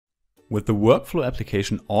With the workflow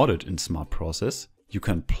application Audit in SmartProcess, you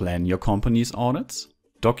can plan your company's audits,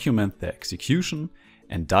 document their execution,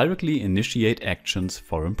 and directly initiate actions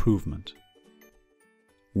for improvement.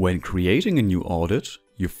 When creating a new audit,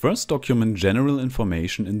 you first document general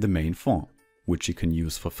information in the main form, which you can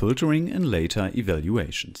use for filtering in later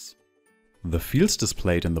evaluations. The fields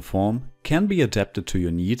displayed in the form can be adapted to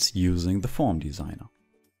your needs using the form designer.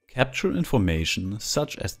 Capture information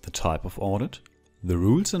such as the type of audit, the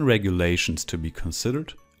rules and regulations to be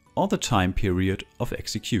considered, or the time period of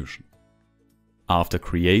execution. After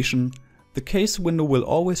creation, the case window will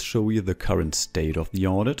always show you the current state of the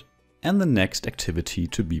audit and the next activity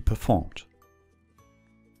to be performed.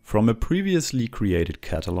 From a previously created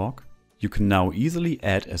catalog, you can now easily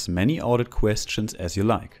add as many audit questions as you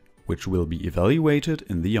like, which will be evaluated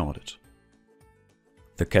in the audit.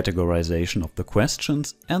 The categorization of the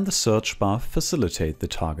questions and the search bar facilitate the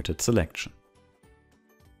targeted selection.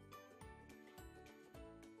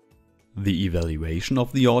 The evaluation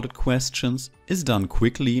of the audit questions is done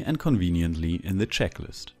quickly and conveniently in the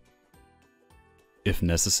checklist. If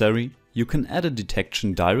necessary, you can add a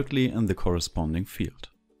detection directly in the corresponding field.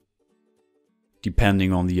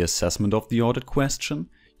 Depending on the assessment of the audit question,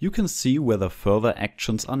 you can see whether further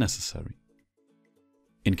actions are necessary.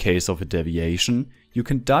 In case of a deviation, you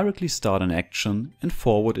can directly start an action and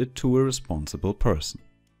forward it to a responsible person.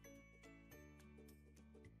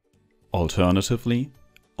 Alternatively,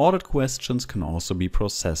 audit questions can also be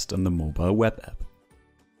processed in the mobile web app.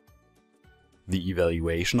 The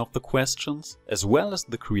evaluation of the questions, as well as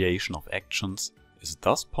the creation of actions, is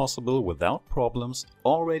thus possible without problems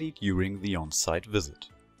already during the on-site visit.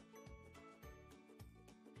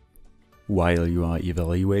 While you are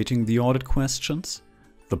evaluating the audit questions,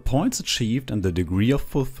 the points achieved and the degree of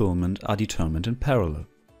fulfillment are determined in parallel,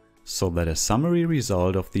 so that a summary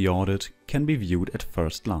result of the audit can be viewed at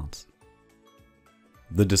first glance.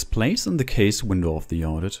 The displays in the case window of the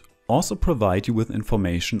audit also provide you with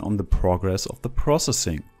information on the progress of the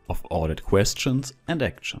processing of audit questions and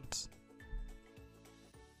actions.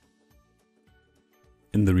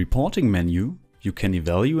 In the reporting menu, you can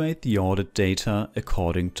evaluate the audit data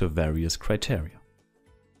according to various criteria.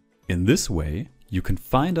 In this way, you can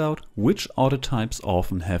find out which audit types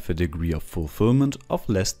often have a degree of fulfillment of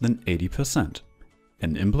less than 80%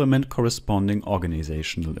 and implement corresponding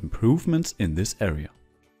organizational improvements in this area.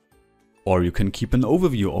 Or you can keep an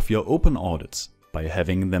overview of your open audits by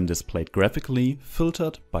having them displayed graphically,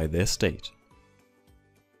 filtered by their state.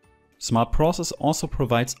 SmartProcess also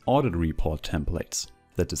provides audit report templates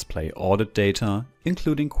that display audit data,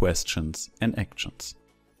 including questions and actions.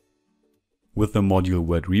 With the module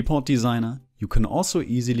Word Report Designer, you can also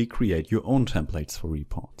easily create your own templates for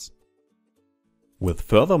reports. With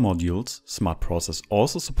further modules, SmartProcess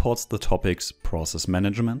also supports the topics Process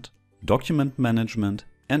Management, Document Management,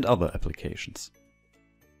 and other applications.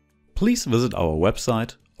 Please visit our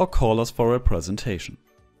website or call us for a presentation.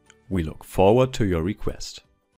 We look forward to your request.